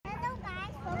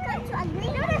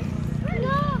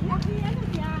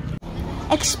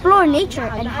Explore nature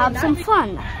and have some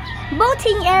fun.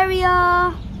 Boating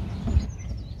area.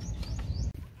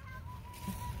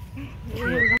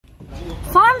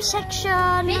 Farm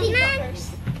section. Billy man.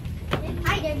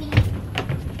 Hi there, Billy.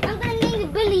 I'm gonna name you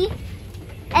Billy.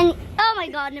 And oh my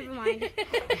god, never mind.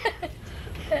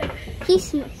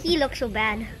 He looks so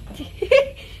bad.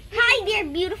 Hi there,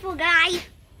 beautiful guy.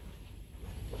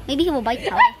 Maybe he will bite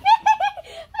Paula. I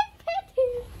pet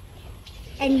him.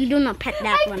 And you do not pet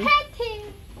that I one. pet him.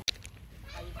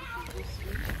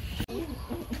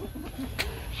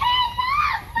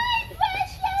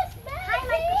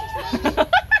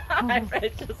 My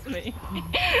precious me.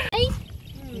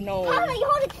 No. Paula, you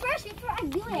hold it first before I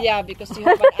do it. Yeah, because you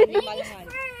have an animal hand.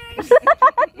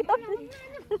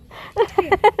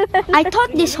 I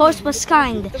thought this horse was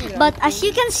kind, but as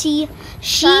you can see,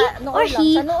 she or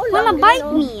he wanna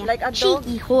bite me. Like a dog.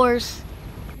 Cheeky horse.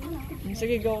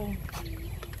 Sige, go.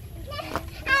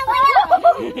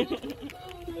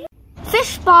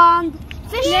 Fish pond,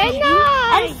 fishing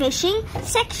and fishing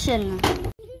section.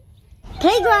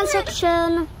 Playground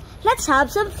section. Let's have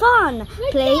some fun.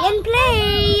 Play and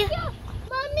play.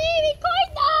 Mommy, record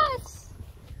us.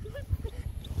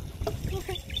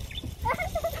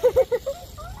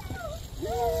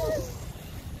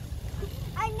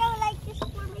 I know, like this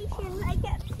formation, I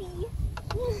can't see.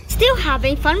 Still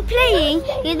having fun playing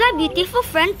with my beautiful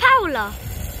friend Paula.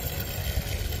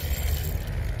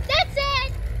 That's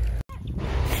it.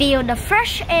 Feel the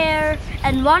fresh air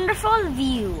and wonderful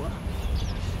view.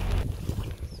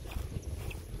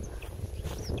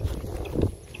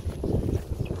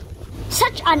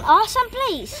 Such an awesome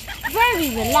place. Very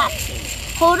relaxing.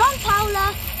 Hold on,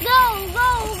 Paula. Go,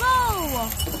 go, go.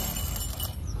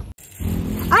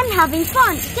 I'm having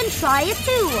fun. You can try it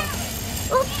too.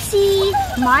 Oopsie,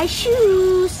 my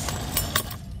shoes.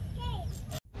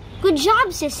 Good job,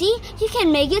 Sissy. You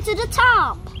can make it to the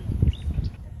top.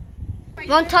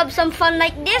 Want to have some fun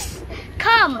like this?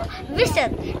 Come,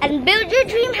 visit, and build your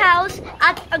dream house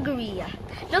at Agria,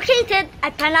 located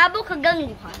at Panabo,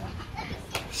 Kaganlihan.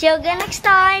 See you again next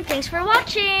time. Thanks for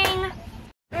watching.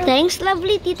 Thanks,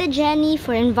 lovely Tita Jenny,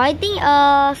 for inviting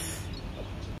us.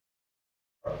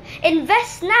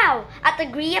 Invest now at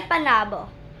Agria Panabo.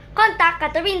 Contact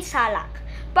Catherine Salak,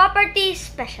 property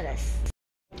specialist.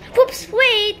 Oops,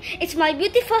 wait! It's my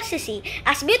beautiful sissy,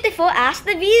 as beautiful as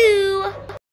the view.